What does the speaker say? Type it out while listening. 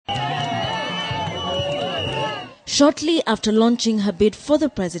Shortly after launching her bid for the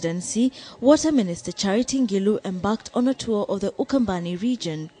presidency, Water Minister Charity Ngilu embarked on a tour of the Ukambani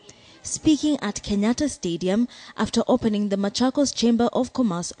region. Speaking at Kenyatta Stadium after opening the Machakos Chamber of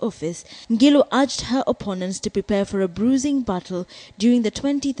Commerce office, Ngilu urged her opponents to prepare for a bruising battle during the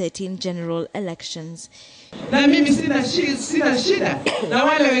 2013 general elections. Na mimi sina shida na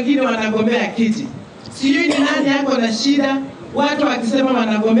wale wengine wanagombea kiti. Sijui ni nani yako na shida watu wakisema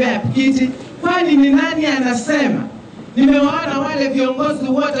wanagombea kiti. Kwani ni nani anasema? Nimewaona wale viongozi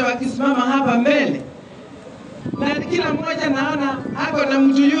wote wakisimama hapa mbele. Na kila mmoja naona ako na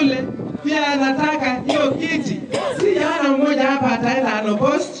mtu yule pia anataka hiyo kiti. Sijaona mmoja hapa ataenda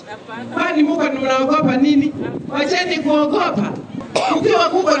anopost. Kwani mko mnaogopa nini? Wacheni kuogopa. Ukiwa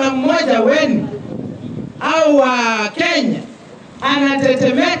kuko na mmoja wenu au wa Kenya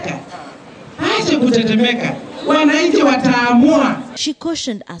anatetemeka, acha kutetemeka. Wananchi wataamua. She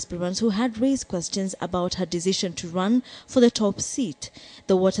cautioned aspirants who had raised questions about her decision to run for the top seat.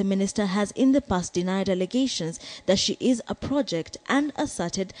 The water minister has in the past denied allegations that she is a project and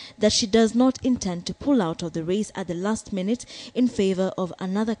asserted that she does not intend to pull out of the race at the last minute in favor of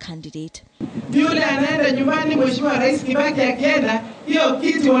another candidate. Yule anaenda nyumbani Mheshimiwa Rais Kibaki akienda, hiyo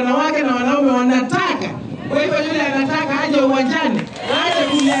kiti wanawake na wanaume wanataka. Kwa hivyo yule anataka aje uwanjani, aje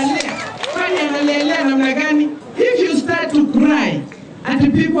kulialia. Kwani analialia namna gani? If you start to cry and the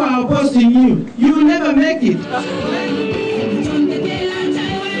people are opposing you, you will never make it.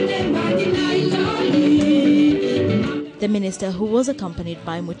 The minister, who was accompanied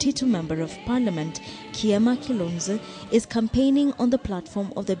by Mutitu Member of Parliament Kiema Kilonzo, is campaigning on the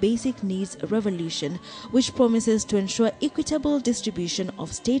platform of the Basic Needs Revolution, which promises to ensure equitable distribution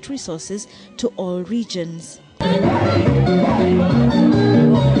of state resources to all regions.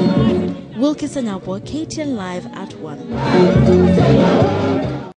 Wilkis Anyapwa, KTN Live at 1.